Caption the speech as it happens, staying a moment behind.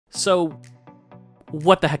So,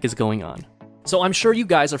 what the heck is going on? So I'm sure you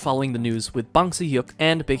guys are following the news with Bang Si-Hyuk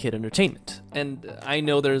and Big Hit Entertainment, and I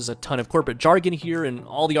know there's a ton of corporate jargon here in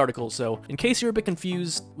all the articles, so in case you're a bit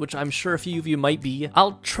confused, which I'm sure a few of you might be,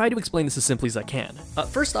 I'll try to explain this as simply as I can.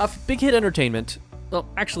 First off, Big Hit Entertainment, well,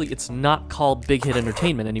 actually, it's not called Big Hit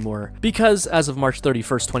Entertainment anymore, because as of March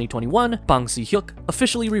 31st, 2021, Bang Si-Hyuk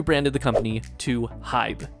officially rebranded the company to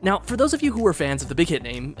HYBE. Now, for those of you who were fans of the Big Hit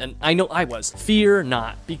name, and I know I was, fear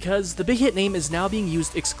not, because the Big Hit name is now being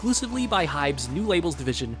used exclusively by HYBE's new labels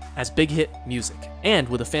division as Big Hit Music, and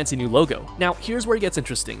with a fancy new logo. Now, here's where it gets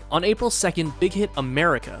interesting. On April 2nd, Big Hit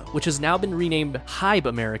America, which has now been renamed HYBE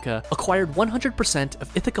America, acquired 100%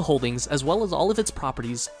 of Ithaca Holdings as well as all of its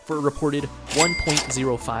properties for a reported $1.05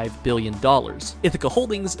 billion. Ithaca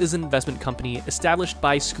Holdings is an investment company established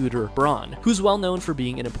by Scooter Braun, who's well known for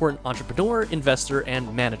being an important entrepreneur, investor,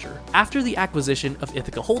 and manager. After the acquisition of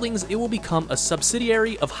Ithaca Holdings, it will become a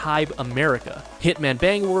subsidiary of HYBE America. Hitman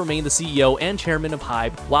Bang will remain the CEO and chairman of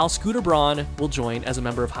HYBE, while Scooter Braun will join as a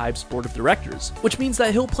member of HYBE's board of directors, which means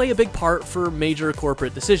that he'll play a big part for major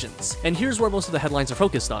corporate decisions. And here's where most of the headlines are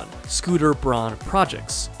focused on: Scooter Braun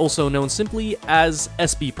Projects, also known simply as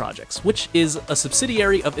SB Projects, which is a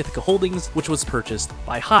subsidiary of Ithaca Holdings, which was purchased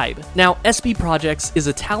by HYBE. Now, SB Projects is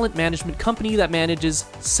a talent management company that manages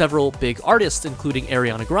several big artists, including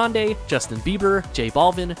Ariana Grande, Justin Bieber, J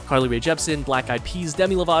Balvin, Carly Rae Jepsen, Black Eyed Peas,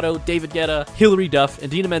 Demi Lovato, David Guetta, Hilary Duff,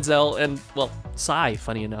 Idina Menzel, and, well, Psy,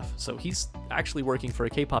 funny enough, so he's actually working for a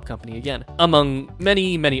K-pop company again, among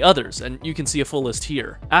many others, and you can see a full list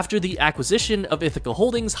here. After the acquisition of Ithaca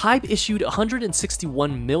Holdings, HYBE issued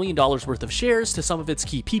 $161 million worth of shares to some of its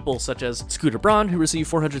key people, such as Scooter Braun, who received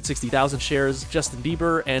 460,000 shares, Justin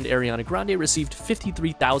Bieber and Ariana Grande received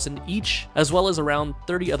 53,000 each, as well as around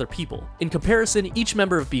 30 other people. In comparison, each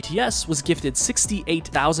member of BTS was gifted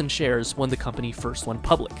 68,000 shares when the company first went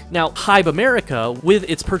public. Now, HYBE America, with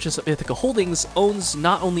its purchase of Ithaca Holdings, owns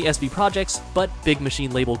not only SB Projects, but Big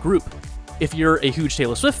Machine Label Group. If you're a huge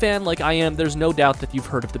Taylor Swift fan like I am, there's no doubt that you've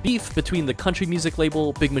heard of the beef between the country music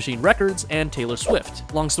label Big Machine Records and Taylor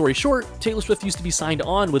Swift. Long story short, Taylor Swift used to be signed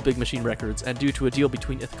on with Big Machine Records, and due to a deal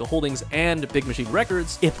between Ithaca Holdings and Big Machine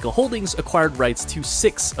Records, Ithaca Holdings acquired rights to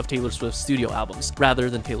 6 of Taylor Swift's studio albums, rather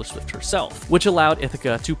than Taylor Swift herself, which allowed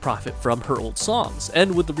Ithaca to profit from her old songs.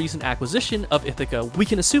 And with the recent acquisition of Ithaca, we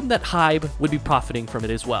can assume that HYBE would be profiting from it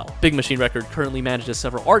as well. Big Machine Records currently manages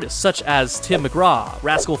several artists, such as Tim McGraw,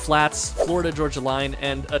 Rascal Flatts, Florida Georgia Line,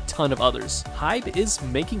 and a ton of others. HYBE is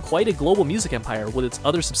making quite a global music empire, with its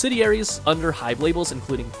other subsidiaries under HYBE labels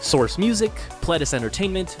including Source Music, Pledis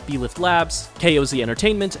Entertainment, B-Lift Labs, KOZ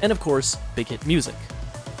Entertainment, and of course, Big Hit Music.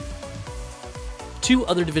 2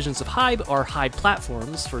 other divisions of HYBE are HYBE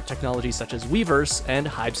Platforms for technologies such as Weverse, and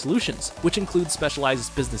HYBE Solutions, which includes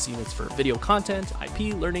specialized business units for video content,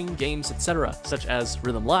 IP, learning, games, etc., such as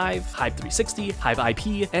Rhythm Live, HYBE 360, HYBE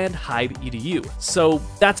IP, and HYBE EDU. So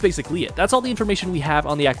that's basically it. That's all the information we have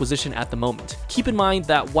on the acquisition at the moment. Keep in mind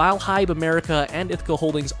that while HYBE America and Ithaca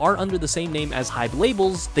Holdings are under the same name as HYBE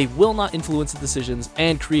labels, they will not influence the decisions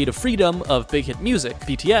and creative freedom of Big Hit Music,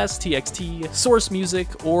 BTS, TXT, Source Music,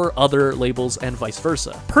 or other labels, and vice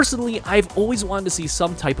versa. Personally, I've always wanted to see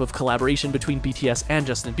some type of collaboration between BTS and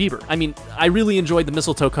Justin Bieber. I mean, I really enjoyed the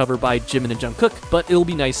Mistletoe cover by Jimin and Jungkook, but it'll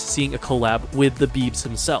be nice seeing a collab with the Biebs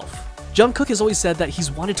himself. Jungkook has always said that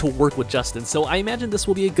he's wanted to work with Justin, so I imagine this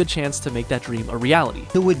will be a good chance to make that dream a reality.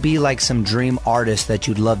 Who would be like some dream artist that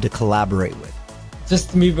you'd love to collaborate with?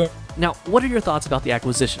 Justin Bieber. Now, what are your thoughts about the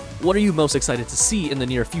acquisition? What are you most excited to see in the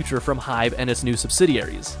near future from HYBE and its new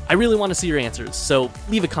subsidiaries? I really want to see your answers, so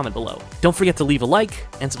leave a comment below. Don't forget to leave a like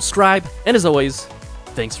and subscribe, and as always,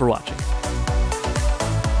 thanks for watching.